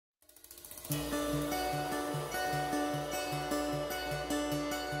The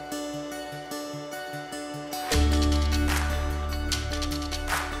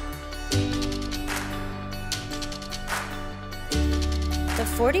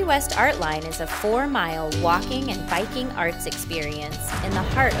 40 West ArtLine is a 4-mile walking and biking arts experience in the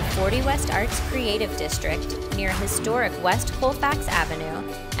heart of 40 West Art's Creative District near historic West Colfax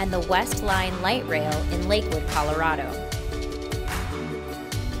Avenue and the West Line Light Rail in Lakewood, Colorado.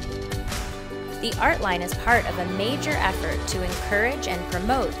 The ArtLine is part of a major effort to encourage and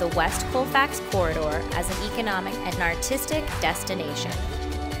promote the West Colfax corridor as an economic and artistic destination.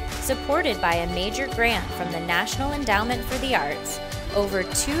 Supported by a major grant from the National Endowment for the Arts, over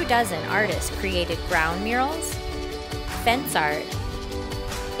 24 artists created ground murals, fence art,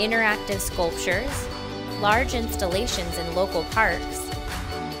 interactive sculptures, large installations in local parks,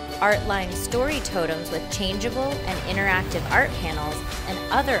 ArtLine story totems with changeable and interactive art panels,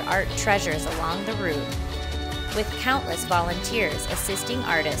 and other art treasures along the route, with countless volunteers assisting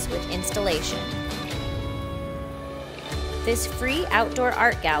artists with installation. This free outdoor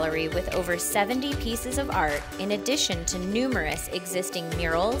art gallery with over 70 pieces of art, in addition to numerous existing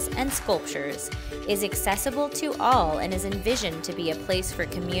murals and sculptures, is accessible to all and is envisioned to be a place for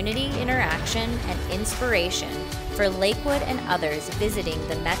community interaction and inspiration for Lakewood and others visiting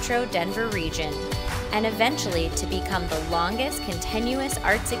the Metro Denver region, and eventually to become the longest continuous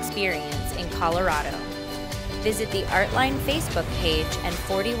arts experience in Colorado. Visit the ArtLine Facebook page and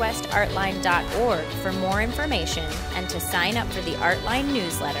 40westartline.org for more information and to sign up for the ArtLine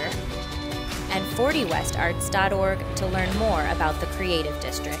newsletter, and 40westarts.org to learn more about the Creative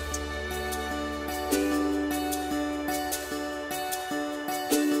District.